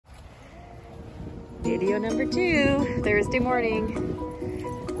Video number 2, Thursday morning.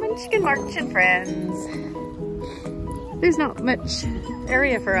 Munchkin March and friends. There's not much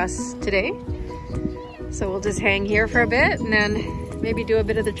area for us today, so we'll just hang here for a bit and then maybe do a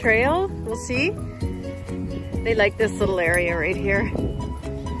bit of the trail. We'll see. They like this little area right here.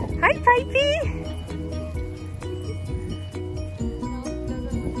 Hi, Pipey!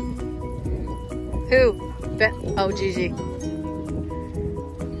 Who? Oh, Gigi.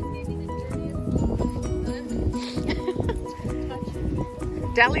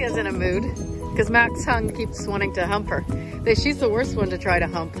 Dahlia's in a mood because Max Hung keeps wanting to hump her. She's the worst one to try to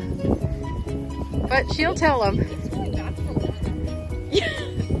hump. But she'll tell him. It's going back for a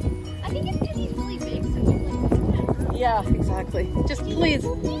I think it's because he's really big, so he's like, yeah, exactly. Just please.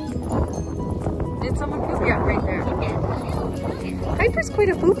 Did someone poop? Yeah, right there. Piper's quite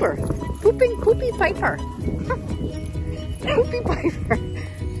a pooper. Poopy Piper. Poopy Piper.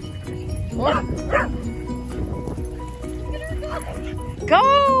 Oh.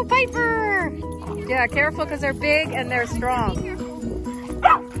 Go, Piper! Yeah, careful because they're big and they're strong.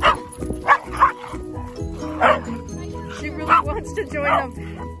 She really wants to join them.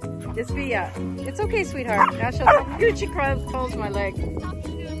 It's Via. It's okay, sweetheart. Now she'll come. Dude, she calls my leg.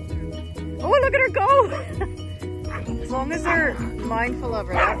 Oh, look at her go! As long as they're mindful of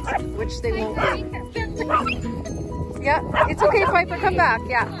her, which they won't be. Yeah, it's okay, Piper. Come back.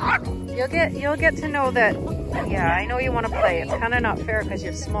 Yeah, you'll get to know that. Yeah, I know you want to play. It's kind of not fair because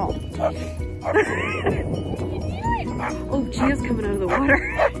you're small. Oh, Gia's coming out of the water.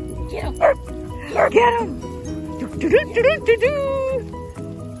 Get him! Get him! Do, do, do, do, do, do.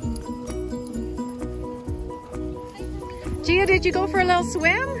 Gia, did you go for a little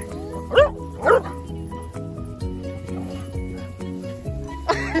swim?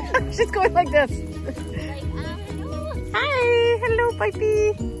 She's going like this. Hi, hello,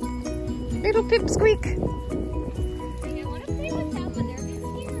 Pipey. Little pipsqueak.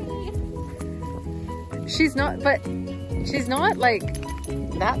 She's not like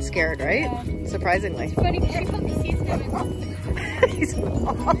that scared, right? Yeah. Surprisingly. It's funny because she probably sees him. He's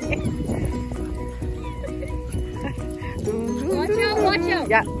falling. Watch out.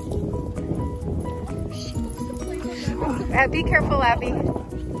 Yeah. Be careful, Abby.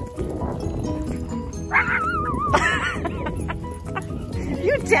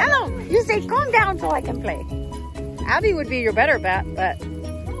 You tell him. You say, calm down so I can play. Abby would be your better bet, but.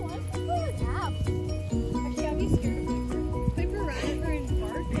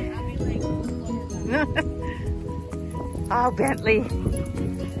 Oh, Bentley.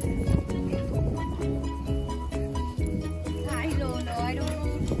 I don't know.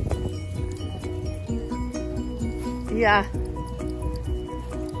 Yeah.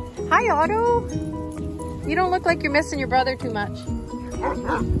 Hi, Otto. You don't look like you're missing your brother too much.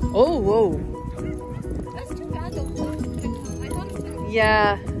 Oh, whoa. That's too bad though. I thought it was gonna be.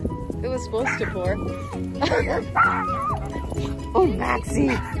 Yeah, it was supposed to pour. Oh,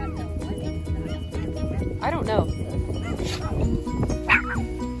 Maxie. I don't know.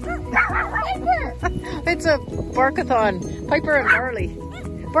 It's a barkathon. Piper and Barley.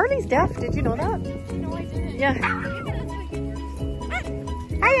 Barley's deaf. Did you know that? No, I didn't. Yeah.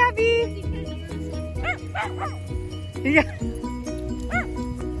 Hi, Abby. Yeah.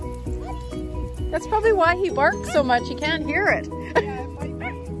 That's probably why he barks so much. He can't hear it. Yeah, it might be.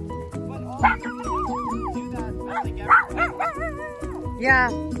 But all do that really get Yeah.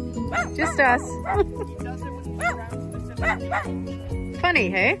 Just us. He does it when he's around specific people. Funny,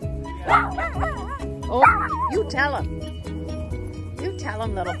 hey? Yeah. Oh, you tell him. You tell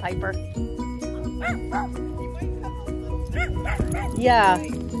him, little Piper. He might have a little bit Yeah.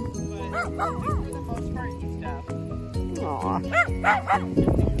 but for the most part, he's deaf. Aw.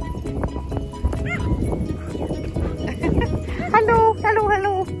 Hello.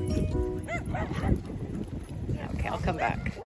 Okay, I'll come back.